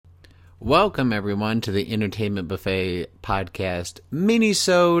Welcome, everyone, to the Entertainment Buffet podcast,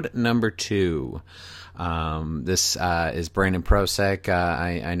 mini-sode number 2. This is Brandon Prosek.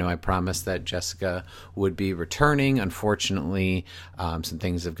 I know I promised that Jessica would be returning. Unfortunately, some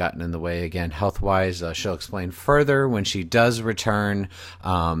things have gotten in the way again, health-wise. She'll explain further when she does return.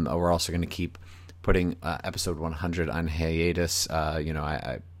 We're also going to keep putting episode 100 on hiatus.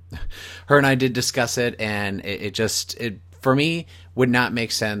 Her and I did discuss it, and it for me, would not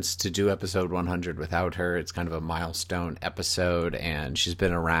make sense to do episode 100 without her. It's kind of a milestone episode, and she's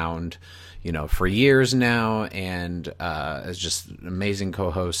been around, for years now, and is just an amazing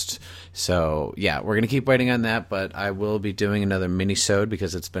co-host. So, yeah, we're going to keep waiting on that, but I will be doing another mini-sode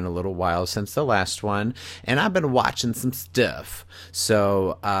because it's been a little while since the last one, and I've been watching some stuff.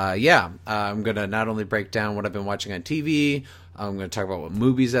 So, I'm going to not only break down what I've been watching on TV, I'm going to talk about what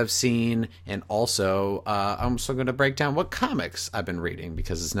movies I've seen, and also I'm also going to break down what comics I've been reading,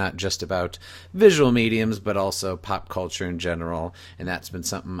 because it's not just about visual mediums, but also pop culture in general, and that's been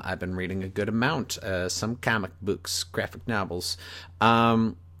something I've been reading a good amount, some comic books, graphic novels.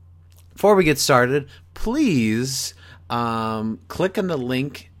 Before we get started, please click on the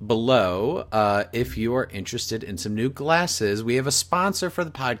link below if you are interested in some new glasses. We have a sponsor for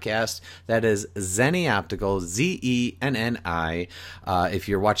the podcast. That is Zenni Optical, Zenni. If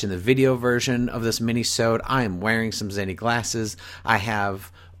you're watching the video version of this mini-sode, I am wearing some Zenni glasses. I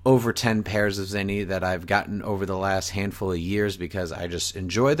have over 10 pairs of Zenni that I've gotten over the last handful of years because I just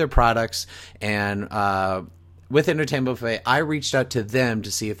enjoy their products. And with Entertainment Buffet, I reached out to them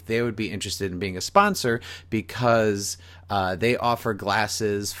to see if they would be interested in being a sponsor, because they offer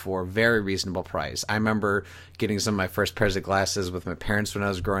glasses for a very reasonable price. I remember getting some of my first pairs of glasses with my parents when I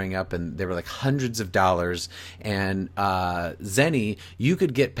was growing up, and they were like hundreds of dollars. And Zenni, you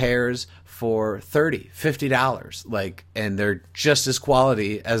could get pairs for $30, $50, and they're just as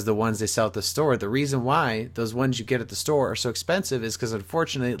quality as the ones they sell at the store. The reason why those ones you get at the store are so expensive is because,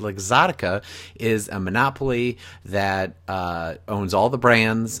 unfortunately, Luxottica is a monopoly that owns all the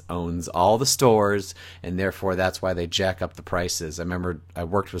brands, owns all the stores, and therefore that's why they jack up the prices. I remember I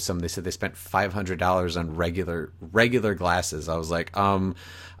worked with some, they said they spent $500 on regular glasses. I was like, for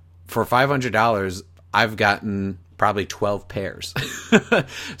 $500, I've gotten probably 12 pairs.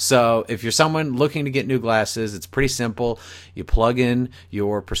 So if you're someone looking to get new glasses, it's pretty simple. You plug in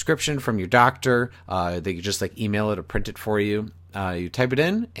your prescription from your doctor. They can just email it or print it for you. You type it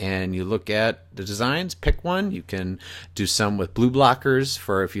in and you look at the designs, pick one. You can do some with blue blockers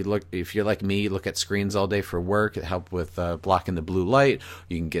for if you're like me, you look at screens all day for work. It helps with blocking the blue light.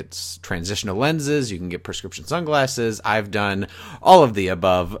 You can get transitional lenses. You can get prescription sunglasses. I've done all of the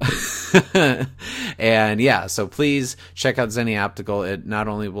above. And yeah, so please check out Zenni Optical. It not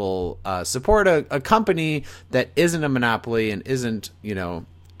only will support a company that isn't a monopoly and isn't,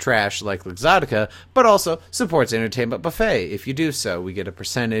 trash like Luxottica, but also supports Entertainment Buffet. If you do so, we get a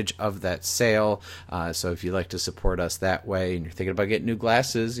percentage of that sale. So if you'd like to support us that way and you're thinking about getting new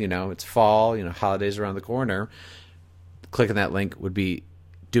glasses, it's fall, holidays around the corner, clicking that link would be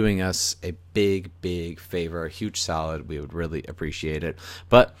doing us a big favor, a huge solid. We would really appreciate it.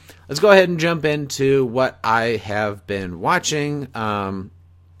 But let's go ahead and jump into what I have been watching.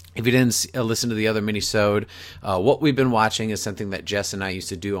 If you didn't listen to the other mini-sode, what we've been watching is something that Jess and I used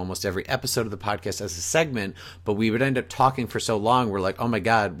to do almost every episode of the podcast as a segment, but we would end up talking for so long, we're like, oh my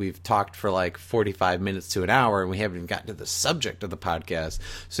God, we've talked for 45 minutes to an hour, and we haven't even gotten to the subject of the podcast.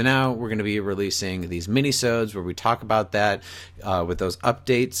 So now we're going to be releasing these mini-sodes where we talk about that with those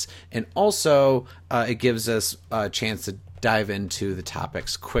updates, and also it gives us a chance to dive into the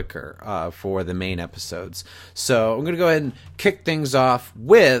topics quicker for the main episodes. So I'm going to go ahead and kick things off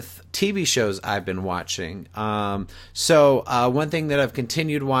with TV shows I've been watching. So one thing that I've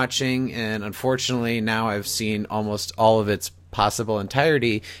continued watching, and unfortunately now I've seen almost all of its possible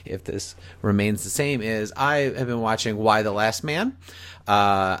entirety, if this remains the same, is I have been watching Y: The Last Man.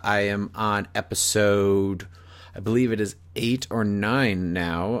 I am on episode, I believe it is 8 or 9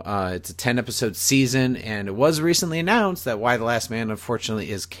 now. It's a 10-episode season, and it was recently announced that Y: The Last Man,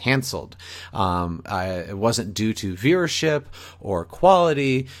 unfortunately, is canceled. It wasn't due to viewership or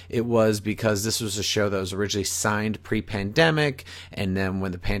quality. It was because this was a show that was originally signed pre-pandemic, and then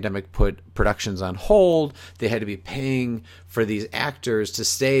when the pandemic put productions on hold, they had to be paying for these actors to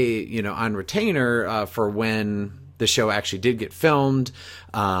stay, on retainer for when the show actually did get filmed,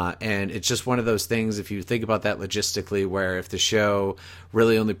 and it's just one of those things, if you think about that logistically, where if the show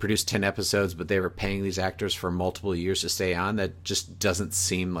really only produced 10 episodes, but they were paying these actors for multiple years to stay on, that just doesn't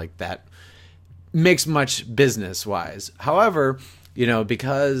seem like that makes much business-wise. However,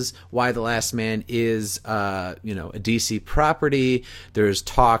 because Y the Last Man is, a DC property, there's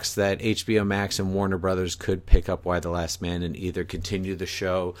talks that HBO Max and Warner Brothers could pick up Y the Last Man and either continue the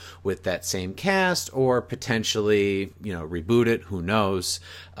show with that same cast or potentially, reboot it. Who knows?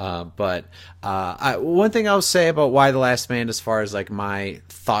 But one thing I'll say about Y the Last Man, as far as like my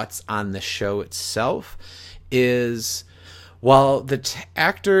thoughts on the show itself, is while the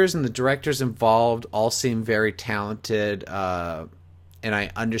actors and the directors involved all seem very talented, and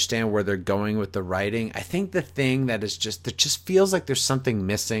I understand where they're going with the writing, I think the thing that just feels like there's something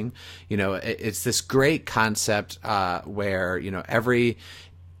missing. It's this great concept where every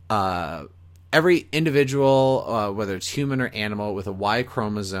individual, whether it's human or animal, with a Y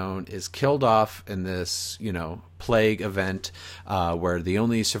chromosome is killed off in this, plague event, where the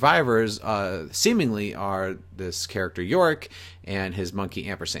only survivors seemingly are this character Yorick and his monkey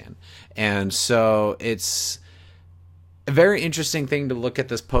Ampersand. And so it's a very interesting thing to look at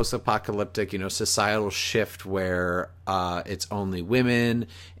this post-apocalyptic, societal shift where it's only women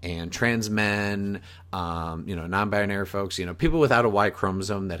and trans men, non-binary folks, people without a Y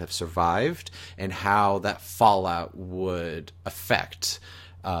chromosome that have survived, and how that fallout would affect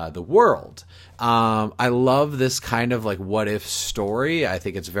the world. I love this kind of like what if story. I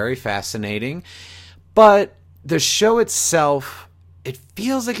think it's very fascinating, but the show itself, it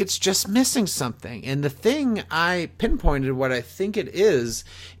feels like it's just missing something. And the thing I pinpointed, what I think it is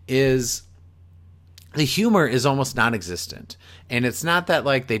the humor is almost non-existent. And it's not that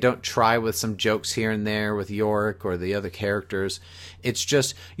like they don't try with some jokes here and there with Yorick or the other characters. It's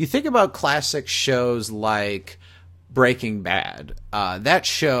just, you think about classic shows like Breaking Bad. That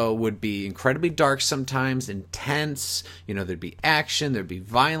show would be incredibly dark sometimes, intense. There'd be action, there'd be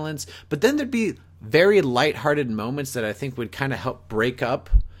violence, but then there'd be very lighthearted moments that I think would kind of help break up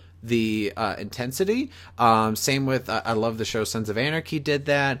the intensity. Same with, I love the show Sons of Anarchy did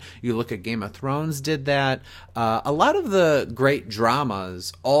that. You look at Game of Thrones did that. A lot of the great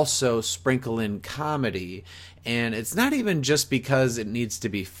dramas also sprinkle in comedy. And it's not even just because it needs to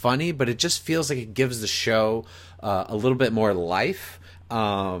be funny, but it just feels like it gives the show a little bit more life.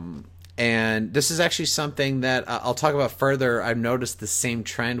 And this is actually something that I'll talk about further. I've noticed the same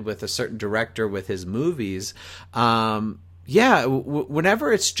trend with a certain director with his movies.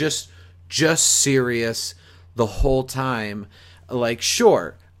 Whenever it's just serious the whole time, like,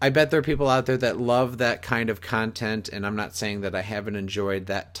 sure, I bet there are people out there that love that kind of content, and I'm not saying that I haven't enjoyed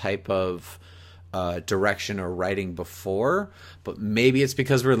that type of direction or writing before, but maybe it's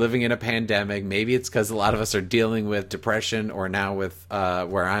because we're living in a pandemic. Maybe it's because a lot of us are dealing with depression, or now with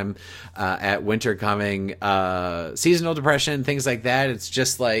where I'm at, winter coming, seasonal depression, things like that. It's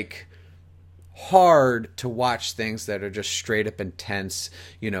just like hard to watch things that are just straight up intense,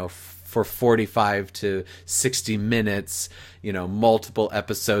 for 45 to 60 minutes, multiple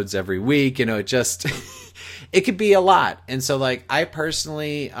episodes every week. It just it could be a lot. And so, like, I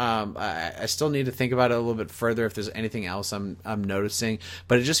personally, I still need to think about it a little bit further if there's anything else I'm noticing.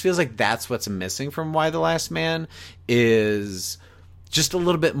 But it just feels like that's what's missing from Y the Last Man, is just a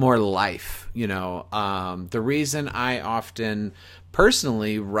little bit more life. The reason I often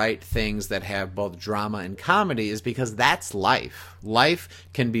personally write things that have both drama and comedy is because that's life. Life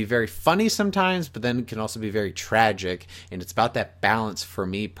can be very funny sometimes, but then it can also be very tragic, and it's about that balance for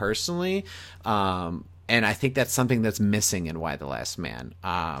me personally. And I think that's something that's missing in Y the Last Man.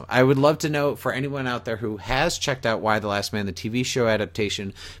 I would love to know, for anyone out there who has checked out Y the Last Man, the TV show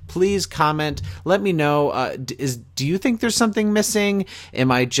adaptation, please comment. Let me know. Do you think there's something missing?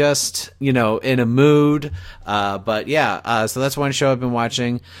 Am I just, in a mood? But yeah, so that's one show I've been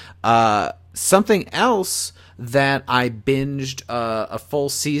watching. Something else that I binged a full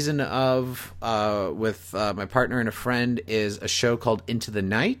season of with my partner and a friend is a show called Into the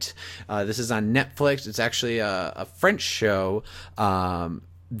Night. This is on Netflix. It's actually a French show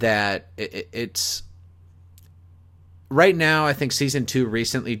that it's right now. I think season 2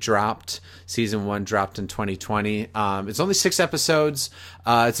 recently dropped. Season 1 dropped in 2020. It's only 6 episodes.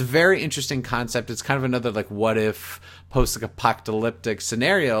 It's a very interesting concept. It's kind of another like what if post-apocalyptic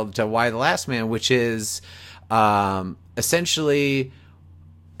scenario to Y the Last Man, which is essentially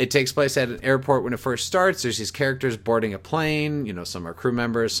it takes place at an airport when it first starts. There's these characters boarding a plane. Some are crew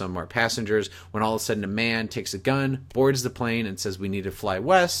members, some are passengers. When all of a sudden a man takes a gun, boards the plane, and says, "We need to fly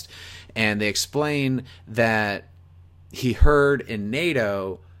west." And they explain that he heard in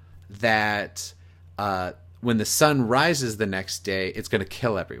NATO that when the sun rises the next day, it's going to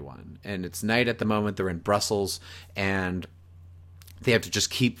kill everyone. And it's night at the moment. They're in Brussels, and they have to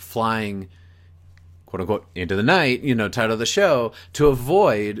just keep flying, quote unquote, into the night, title of the show, to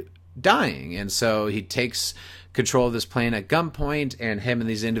avoid dying. And so he takes control of this plane at gunpoint, and him and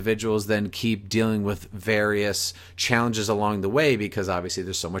these individuals then keep dealing with various challenges along the way because obviously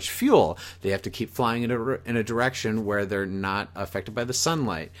there's so much fuel. They have to keep flying in a direction where they're not affected by the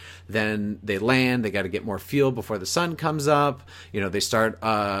sunlight. Then they land, they got to get more fuel before the sun comes up. They start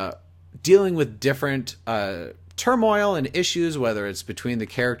dealing with different turmoil and issues, whether it's between the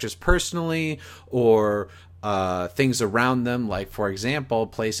characters personally or things around them, like, for example,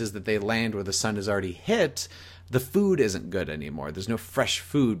 places that they land where the sun has already hit, the food isn't good anymore. There's no fresh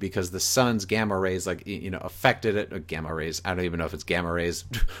food because the sun's gamma rays, affected it. Or gamma rays. I don't even know if it's gamma rays.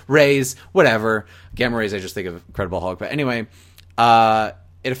 Rays, whatever. Gamma rays, I just think of Incredible Hulk. But anyway,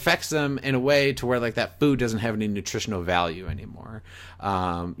 it affects them in a way to where, that food doesn't have any nutritional value anymore.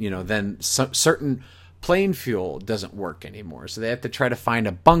 Then certain plane fuel doesn't work anymore. So they have to try to find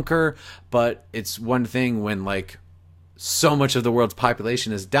a bunker. But it's one thing when, so much of the world's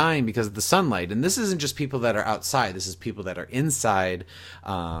population is dying because of the sunlight. And this isn't just people that are outside. This is people that are inside.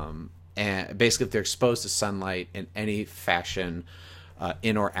 And basically, if they're exposed to sunlight in any fashion,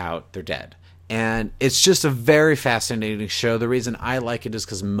 in or out, they're dead. And it's just a very fascinating show. The reason I like it is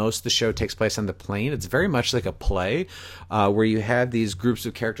because most of the show takes place on the plane. It's very much like a play where you have these groups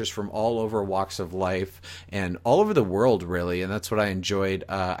of characters from all over walks of life and all over the world, really. And that's what I enjoyed.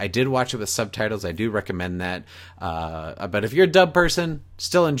 I did watch it with subtitles. I do recommend that. But if you're a dub person,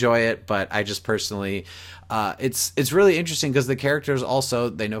 still enjoy it. But I just personally... it's really interesting because the characters also,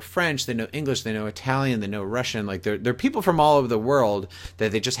 they know French, they know English, they know Italian, they know Russian. They're people from all over the world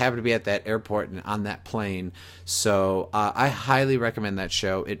that they just happen to be at that airport and on that plane. So I highly recommend that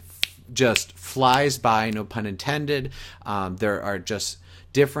show. It just flies by, no pun intended. There are just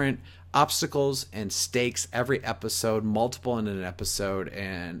different obstacles and stakes every episode, multiple in an episode,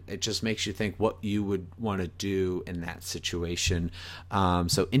 and it just makes you think what you would want to do in that situation.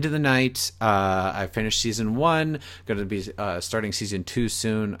 So Into the Night, I finished season 1, going to be starting season 2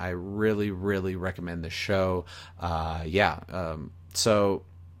 soon. I really, really recommend the show. So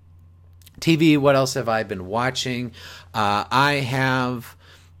TV, what else have I been watching? I have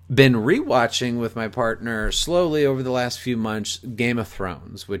been rewatching with my partner slowly over the last few months Game of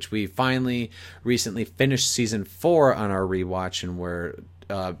Thrones, which we finally recently finished season 4 on our rewatch, and we're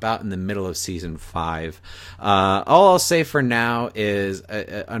about in the middle of season 5. All I'll say for now is,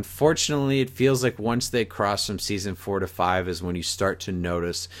 unfortunately, it feels like once they cross from season 4 to 5 is when you start to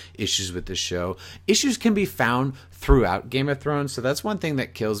notice issues with the show. Issues can be found throughout Game of Thrones, so that's one thing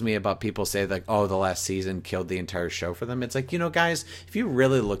that kills me about people say, oh, the last season killed the entire show for them. It's guys, if you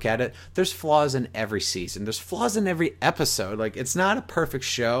really look at it, there's flaws in every season. There's flaws in every episode. It's not a perfect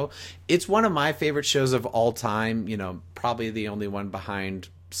show. It's one of my favorite shows of all time, probably the only one behind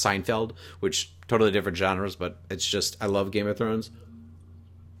Seinfeld, which totally different genres, but it's just, I love Game of Thrones.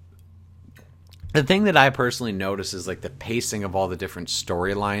 The thing that I personally notice is the pacing of all the different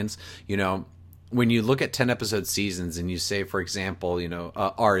storylines. When you look at 10 episode seasons and you say, for example,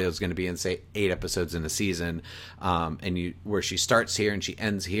 Arya is going to be in, say, 8 episodes in a season, and where she starts here and she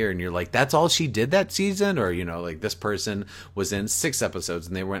ends here, and you're like, that's all she did that season? Or, this person was in 6 episodes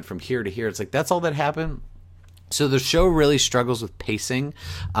and they went from here to here. It's that's all that happened. So the show really struggles with pacing.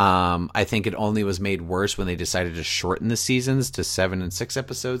 I think it only was made worse when they decided to shorten the seasons to 7 and 6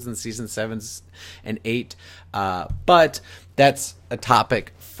 episodes in season 7 and 8. But that's a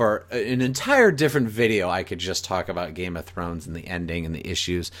topic for an entire different video. I could just talk about Game of Thrones and the ending and the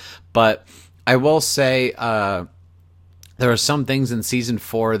issues. But I will say there are some things in season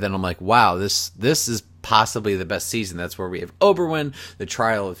 4 that I'm like, wow, this is possibly the best season. That's where we have Oberyn, the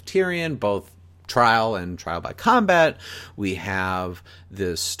trial of Tyrion, both trial and trial by combat. We have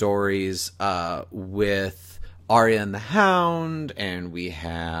the stories with Arya and the Hound, and we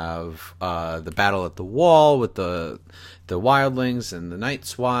have the battle at the Wall with the Wildlings and the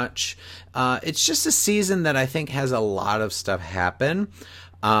Night's Watch. It's just a season that I think has a lot of stuff happen.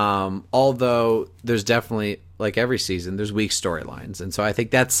 Although there's definitely, like every season, there's weak storylines. And so I think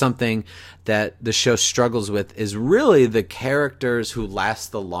that's something that the show struggles with, is really the characters who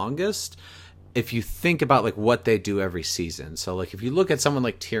last the longest. If you think about what they do every season. So if you look at someone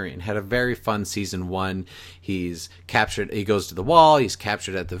like Tyrion, had a very fun season 1. He's captured, he goes to the Wall, he's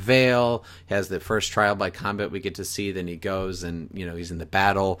captured at the Vale, has the first trial by combat we get to see, then he goes and, he's in the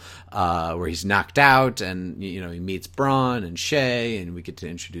battle where he's knocked out, and, he meets Bronn and Shay, and we get to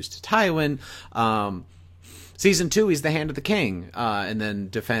introduce to Tywin. Season 2, he's the Hand of the King, and then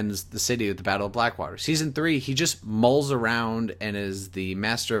defends the city at the Battle of Blackwater. Season 3, he just mulls around and is the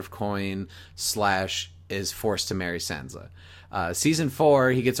Master of Coin / is forced to marry Sansa. Season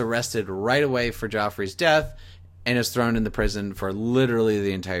 4, he gets arrested right away for Joffrey's death, and is thrown into prison for literally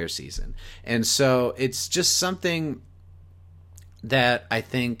the entire season. And so it's just something that I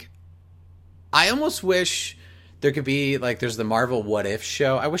think I almost wish there could be, like, there's the Marvel What If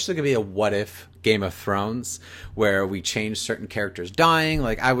show. I wish there could be a What If Game of Thrones where we change certain characters dying.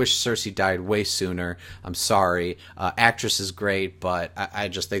 Like, I wish Cersei died way sooner. I'm sorry. Actress is great, but I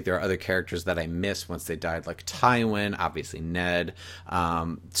just think there are other characters that I miss once they died, like Tywin, obviously Ned.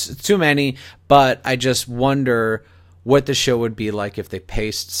 Too many, but I just wonder what the show would be like if they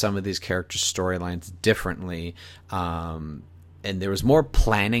paced some of these characters' storylines differently. And there was more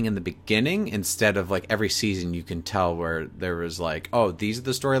planning in the beginning instead of, like, every season you can tell where there was like, oh, these are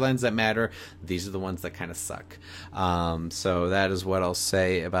the storylines that matter. These are the ones that kind of suck. So that is what I'll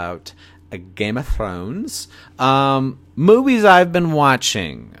say about a Game of Thrones. Movies I've been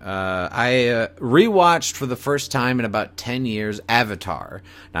watching. I rewatched for the first time in about 10 years Avatar.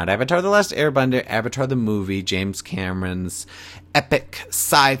 Not Avatar The Last Airbender, Avatar the movie, James Cameron's epic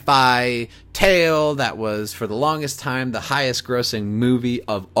sci-fi tale that was for the longest time the highest grossing movie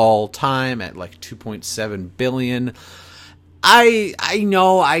of all time at like 2.7 billion. I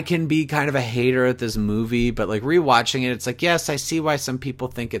know I can be kind of a hater at this movie, but like rewatching it, it's like, yes, I see why some people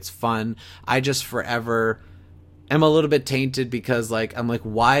think it's fun. I just forever am a little bit tainted because, like, I'm like,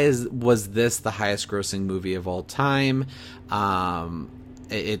 was this the highest grossing movie of all time?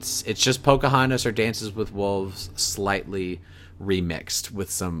 It's just Pocahontas or Dances with Wolves slightly remixed with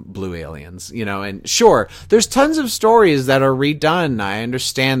some blue aliens, you know. And sure, there's tons of stories that are redone. I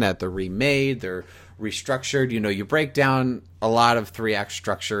understand that they're remade, they're restructured. You know, you break down a lot of 3-act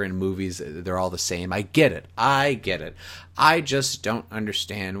structure in movies, they're all the same. I get it. I just don't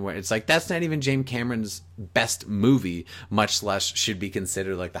understand where it's like, that's not even James Cameron's best movie, much less should be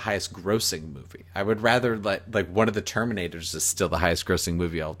considered like the highest grossing movie. I would rather like one of the Terminators is still the highest grossing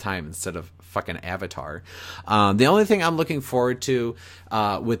movie of all time instead of fucking Avatar. The only thing I'm looking forward to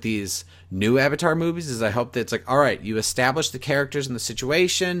with these new Avatar movies is I hope that it's like, all right, you establish the characters and the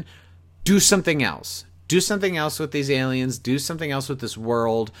situation, do something else. Do something else with these aliens. Do something else with this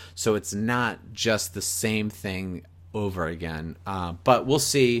world so it's not just the same thing over again. But we'll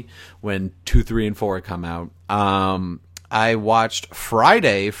see when 2, 3, and 4 come out. I watched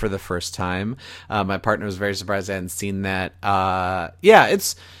Friday for the first time. My partner was very surprised I hadn't seen that. Yeah,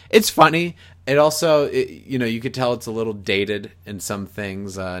 it's funny. It also, you know, you could tell it's a little dated in some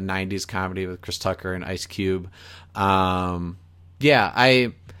things. 90s comedy with Chris Tucker and Ice Cube. Yeah,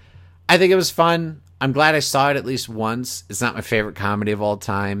 I think it was fun. I'm glad I saw it at least once. It's not my favorite comedy of all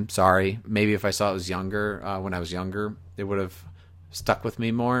time. Sorry. Maybe if I saw it was younger, when I was younger, it would have stuck with me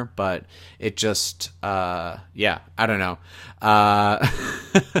more. But it just, yeah, I don't know. I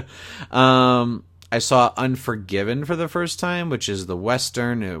saw Unforgiven for the first time, which is the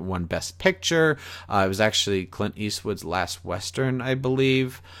Western. It won Best Picture. It was actually Clint Eastwood's last Western, I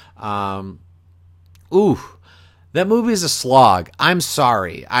believe. That movie is a slog. I'm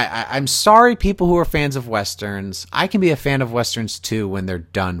sorry. I'm sorry, people who are fans of Westerns. I can be a fan of Westerns too when they're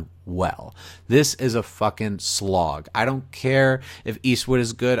done well. This is a fucking slog. I don't care if Eastwood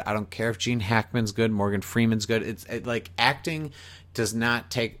is good. I don't care if Gene Hackman's good, Morgan Freeman's good. Like, acting does not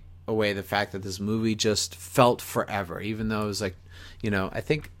take away the fact that this movie just felt forever, even though it was like, you know, I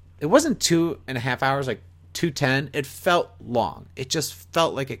think it wasn't 2.5 hours, like 2:10. It felt long. It just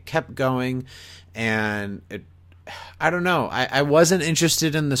felt like it kept going, and I don't know. I wasn't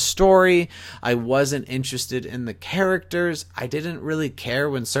interested in the story. I wasn't interested in the characters. I didn't really care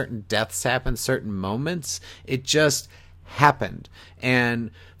when certain deaths happened, certain moments. It just happened.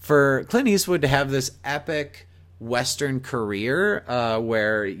 And for Clint Eastwood to have this epic Western career,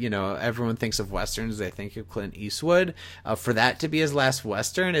 where, you know, everyone thinks of Westerns, they think of Clint Eastwood, for that to be his last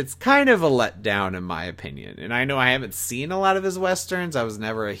Western, it's kind of a letdown in my opinion. And I know I haven't seen a lot of his Westerns. I was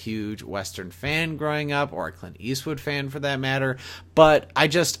never a huge Western fan growing up, or a Clint Eastwood fan for that matter, but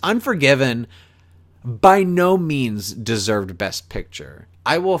Unforgiven by no means deserved Best Picture.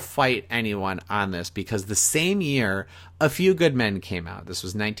 I will fight anyone on this because the same year A Few Good Men came out. This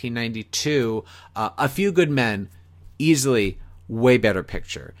was 1992. A Few Good Men, easily way better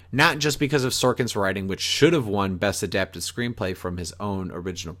picture. Not just because of Sorkin's writing, which should have won Best Adapted Screenplay from his own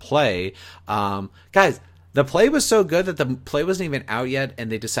original play. Guys, the play was so good that the play wasn't even out yet, and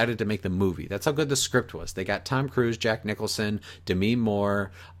they decided to make the movie. That's how good the script was. They got Tom Cruise, Jack Nicholson, Demi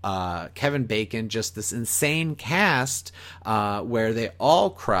Moore, Kevin Bacon, just this insane cast where they all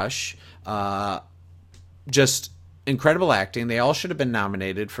crush. Just incredible acting. They all should have been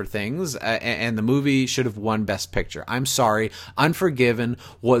nominated for things, and the movie should have won Best Picture. I'm sorry. Unforgiven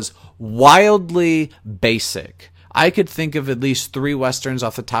was wildly basic. I could think of at least 3 Westerns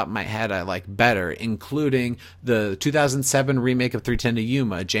off the top of my head I like better, including the 2007 remake of 3:10 to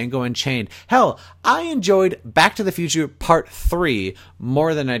Yuma, Django Unchained. Hell, I enjoyed Back to the Future Part 3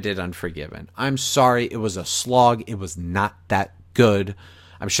 more than I did Unforgiven. I'm sorry, it was a slog. It was not that good.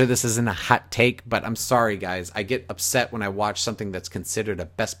 I'm sure this isn't a hot take, but I'm sorry, guys. I get upset when I watch something that's considered a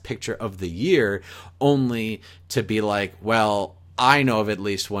best picture of the year, only to be like, well, I know of at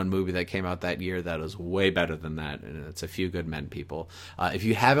least one movie that came out that year that is way better than that, and it's A Few Good Men, people. If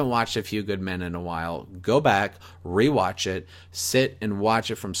you haven't watched A Few Good Men in a while, go back, rewatch it, sit and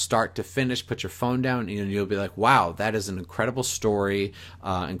watch it from start to finish, put your phone down, and you'll be like, wow, that is an incredible story,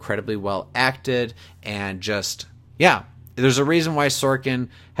 incredibly well acted, and just, yeah. There's a reason why Sorkin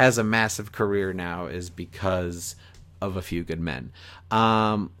has a massive career now is because of A Few Good Men.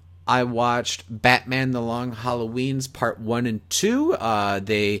 I watched Batman The Long Halloweens Part 1 and 2.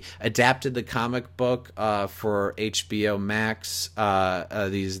 They adapted the comic book for HBO Max,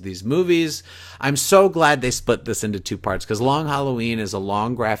 these movies. I'm so glad they split this into 2 parts, because Long Halloween is a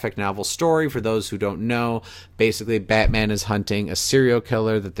long graphic novel story. For those who don't know, basically Batman is hunting a serial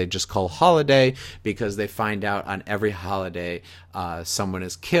killer that they just call Holiday, because they find out on every holiday someone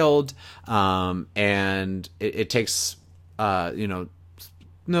is killed. And it takes,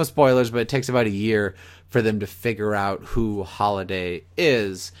 no spoilers, but it takes about a year for them to figure out who Holiday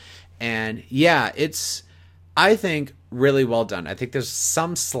is. And yeah, it's, I think, really well done. I think there's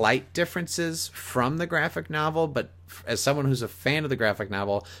some slight differences from the graphic novel, but as someone who's a fan of the graphic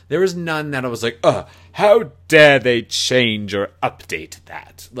novel, there was none that I was like, how dare they change or update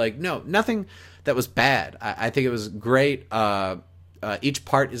that? Like, no, nothing that was bad. I think it was great. Each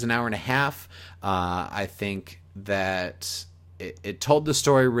part is an hour and a half. I think that it told the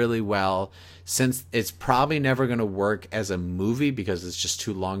story really well. Since it's probably never going to work as a movie because it's just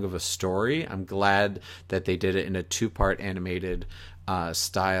too long of a story, I'm glad that they did it in a 2-part animated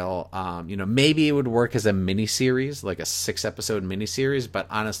style. Maybe it would work as a miniseries, like a 6-episode miniseries, but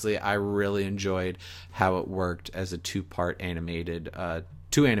honestly, I really enjoyed how it worked as a 2-part animated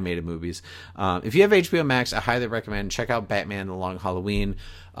 2 animated movies. If you have HBO Max, I highly recommend check out Batman The Long Halloween.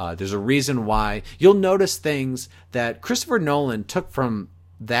 There's a reason why. You'll notice things that Christopher Nolan took from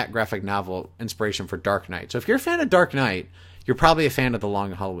that graphic novel inspiration for Dark Knight. So if you're a fan of Dark Knight, you're probably a fan of The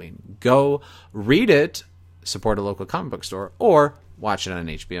Long Halloween. Go read it, support a local comic book store, or watch it on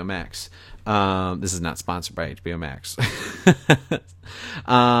HBO Max. This is not sponsored by HBO Max.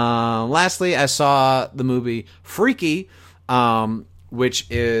 Lastly, I saw the movie Freaky, which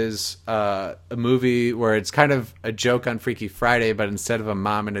is a movie where it's kind of a joke on Freaky Friday, but instead of a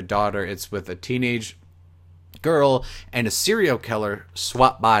mom and a daughter, it's with a teenage girl and a serial killer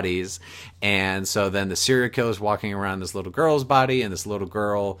swap bodies. And so then the serial killer is walking around this little girl's body, and this little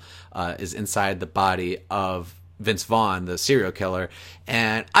girl is inside the body of Vince Vaughn, the serial killer.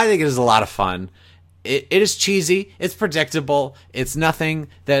 And I think it is a lot of fun. It is cheesy. It's predictable. It's nothing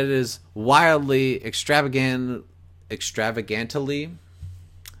that is wildly extravagantly,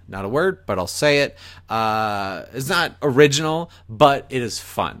 not a word, but I'll say it. It's not original, but it is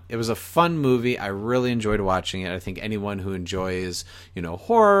fun. It was a fun movie. I really enjoyed watching it. I think anyone who enjoys,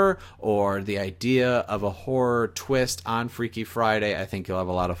 horror or the idea of a horror twist on Freaky Friday, I think you'll have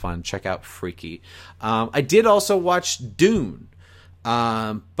a lot of fun. Check out Freaky. I did also watch Dune.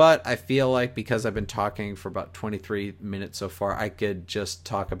 But I feel like because I've been talking for about 23 minutes so far, I could just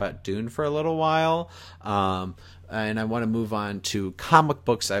talk about Dune for a little while. And I want to move on to comic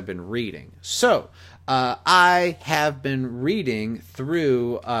books I've been reading. So, I have been reading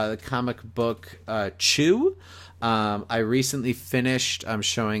through the comic book Chew. I recently finished, I'm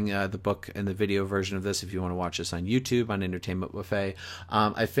showing the book and the video version of this if you want to watch this on YouTube on Entertainment Buffet.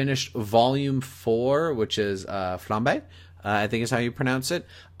 I finished Volume 4, which is Flambe. I think is how you pronounce it.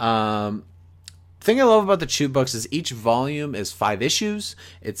 Thing I love about the Chew books is each volume is 5 issues.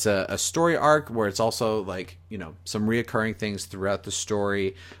 It's a story arc where it's also like, some reoccurring things throughout the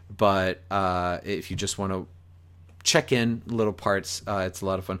story. But if you just want to check in little parts, it's a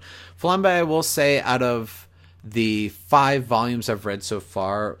lot of fun. Flambe, I will say, out of the 5 volumes I've read so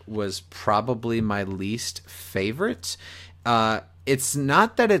far, was probably my least favorite. It's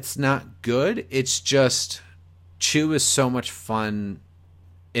not that it's not good. It's just Chew is so much fun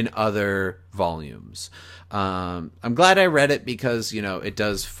in other volumes. I'm glad I read it because, it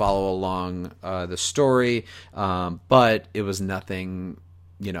does follow along the story, but it was nothing,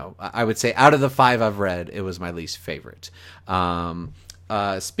 I would say out of the 5 I've read, it was my least favorite.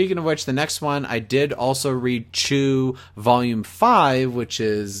 Speaking of which, the next one, I did also read Chew Volume 5, which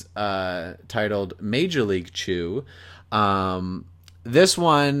is titled Major League Chew. This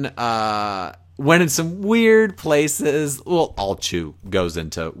one went in some weird places. Well, all Chew goes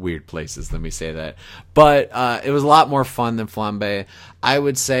into weird places, let me say that. But it was a lot more fun than Flambe. I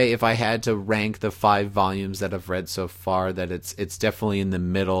would say if I had to rank the 5 volumes that I've read so far, that it's definitely in the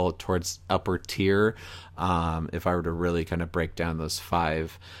middle towards upper tier. If I were to really kind of break down those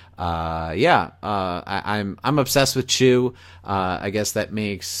 5. I'm obsessed with Chew. I guess that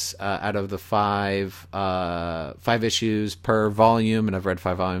makes out of the 5 issues per volume, and I've read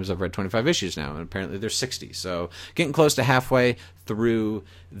 5 volumes. I've read 25 issues now, and apparently there's 60. So getting close to halfway through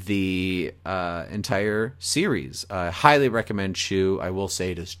the entire series. I highly recommend Chew. I will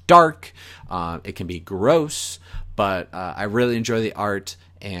say it is dark. It can be gross, but I really enjoy the art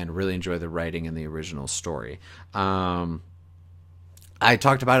and really enjoy the writing in the original story. I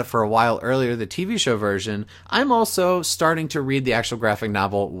talked about it for a while earlier, the TV show version. I'm also starting to read the actual graphic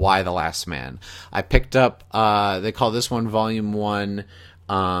novel, Y the Last Man. I picked up, they call this one Volume 1.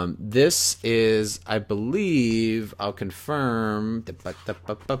 This is, I believe, I'll confirm.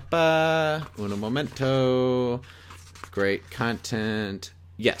 Uno momento. Great content.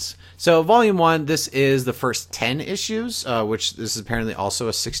 Yes. So Volume 1, this is the first 10 issues, which this is apparently also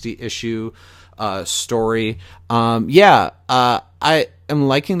a 60-issue story. I am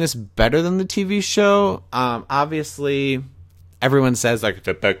liking this better than the TV show. Obviously, everyone says like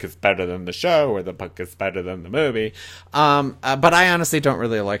the book is better than the show or the book is better than the movie. But I honestly don't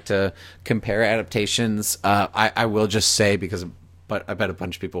really like to compare adaptations. I will just say but I bet a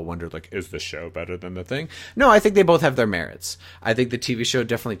bunch of people wondered, like, is the show better than the thing? No, I think they both have their merits. I think the TV show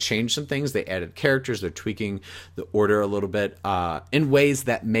definitely changed some things. They added characters. They're tweaking the order a little bit in ways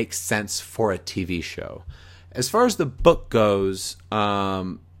that make sense for a TV show. As far as the book goes,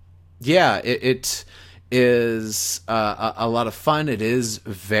 it is a lot of fun. It is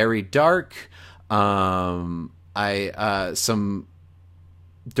very dark. Some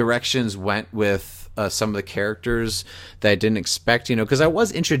directions went with some of the characters that I didn't expect, because I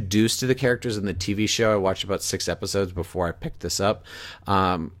was introduced to the characters in the TV show. I watched about 6 episodes before I picked this up.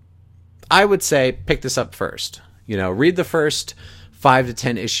 I would say pick this up first. Read the first 5 to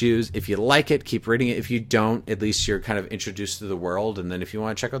 10 issues. If you like it, keep reading it. If you don't, at least you're kind of introduced to the world. And then if you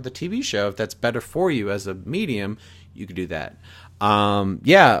want to check out the TV show, if that's better for you as a medium, you could do that.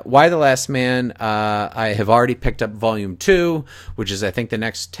 Y the Last Man, I have already picked up Volume 2, which is, I think, the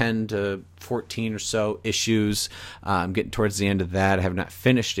next 10 to 14 or so issues. I'm getting towards the end of that. I have not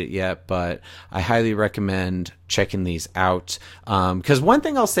finished it yet, but I highly recommend checking these out. Because one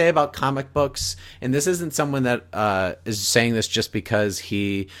thing I'll say about comic books, and this isn't someone that is saying this just because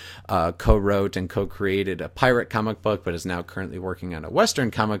he co-wrote and co-created a pirate comic book, but is now currently working on a Western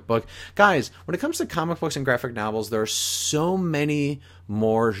comic book. Guys, when it comes to comic books and graphic novels, there are so many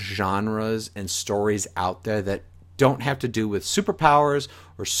more genres and stories out there that don't have to do with superpowers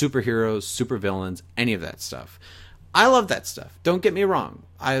or superheroes, supervillains, any of that stuff. I love that stuff. Don't get me wrong.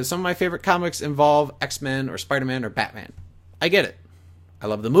 Some of my favorite comics involve X-Men or Spider-Man or Batman. I get it. I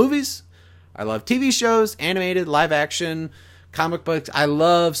love the movies. I love TV shows, animated, live action, comic books. I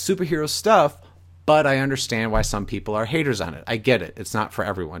love superhero stuff, but I understand why some people are haters on it. I get it. It's not for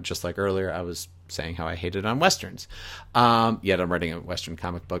everyone. Just like earlier, I was saying how I hated on Westerns. Yet I'm writing a Western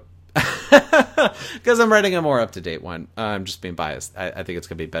comic book because I'm writing a more up-to-date one. I'm just being biased. I think it's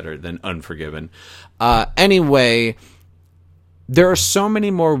going to be better than Unforgiven. Anyway, there are so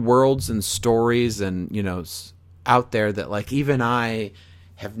many more worlds and stories and, out there that, like, even I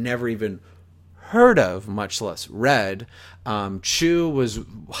have never even heard of, much less read. Chew was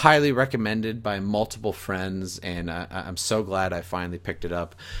highly recommended by multiple friends, and I'm so glad I finally picked it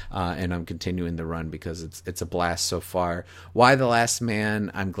up, and I'm continuing the run because it's a blast so far. Y the Last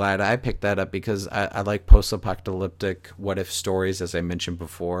Man, I'm glad I picked that up because I like post-apocalyptic what-if stories, as I mentioned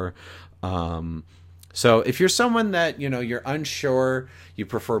before. So if you're someone that, you're unsure, you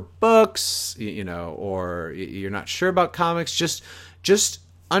prefer books, or you're not sure about comics, just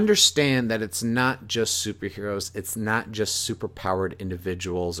understand that it's not just superheroes. It's not just superpowered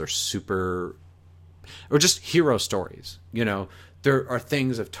individuals or just hero stories. There are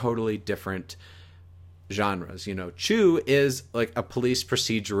things of totally different genres. Chew is like a police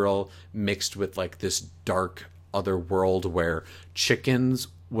procedural mixed with like this dark other world where chickens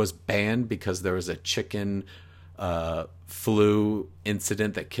was banned because there was a chicken flu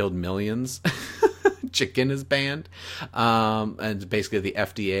incident that killed millions. Chicken is banned, and basically the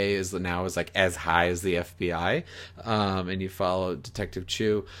FDA is like as high as the FBI, and you follow Detective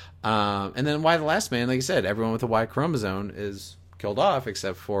Chew, and then Y the Last Man, like I said, everyone with a Y chromosome is killed off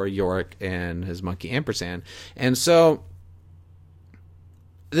except for Yorick and his monkey Ampersand, and so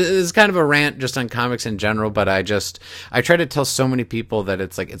this is kind of a rant just on comics in general, but I try to tell so many people that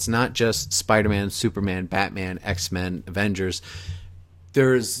it's like, it's not just Spider-Man, Superman, Batman, X-Men, Avengers.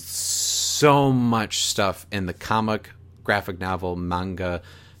 There's so much stuff in the comic, graphic novel, manga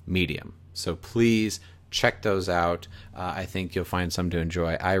medium. So please check those out. I think you'll find some to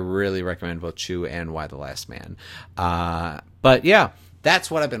enjoy. I really recommend both Chew and Y the Last Man. But yeah,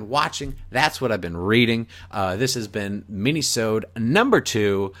 that's what I've been watching. That's what I've been reading. This has been Minisode number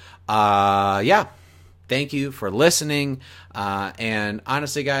 2. Yeah, thank you for listening. And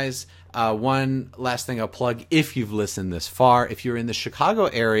honestly, guys, one last thing I'll plug, if you've listened this far, if you're in the Chicago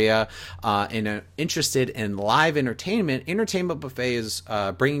area and are interested in live entertainment, Entertainment Buffet is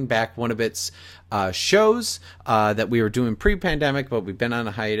bringing back one of its shows that we were doing pre-pandemic, but we've been on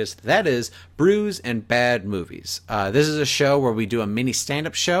a hiatus. That is Brews and Bad Movies. This is a show where we do a mini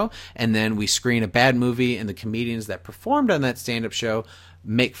stand-up show, and then we screen a bad movie, and the comedians that performed on that stand-up show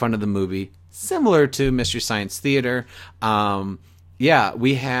make fun of the movie, similar to Mystery Science Theater. Yeah,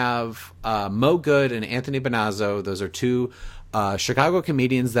 we have Mo Good and Anthony Bonazzo. Those are two Chicago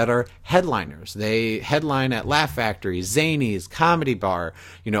comedians that are headliners. They headline at Laugh Factory, Zanies, Comedy Bar,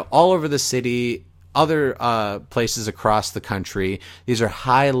 all over the city, other places across the country. These are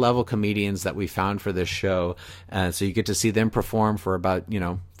high-level comedians that we found for this show. So you get to see them perform for about,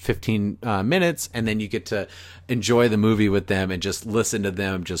 15 minutes, and then you get to enjoy the movie with them and just listen to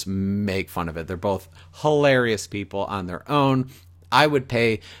them just make fun of it. They're both hilarious people on their own. I would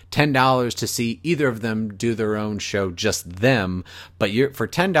pay $10 to see either of them do their own show, just them. But for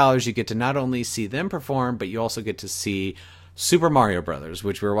 $10, you get to not only see them perform, but you also get to see Super Mario Brothers,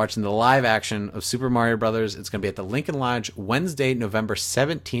 which we're watching the live action of Super Mario Brothers. It's going to be at the Lincoln Lodge Wednesday, November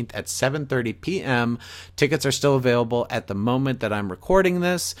 17th at 7:30 p.m. Tickets are still available at the moment that I'm recording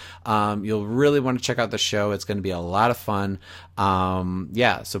this. You'll really want to check out the show. It's going to be a lot of fun.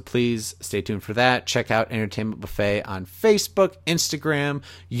 Yeah, so please stay tuned for that. Check out Entertainment Buffet on Facebook, Instagram,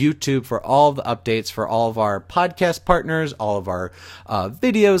 YouTube for all of the updates for all of our podcast partners, all of our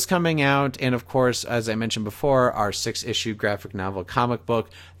videos coming out, and of course, as I mentioned before, our 6-issue graphic novel comic book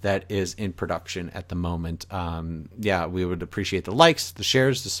that is in production at the moment. Yeah, we would appreciate the likes, the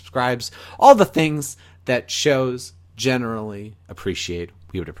shares, the subscribes, all the things that shows generally appreciate.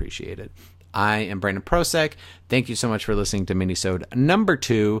 We would appreciate it. I am Brandon Prosek. Thank you so much for listening to Minisode number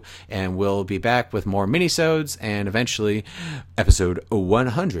 2, and we'll be back with more minisodes and eventually episode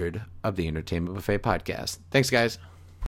 100 of the Entertainment Buffet podcast. Thanks, guys.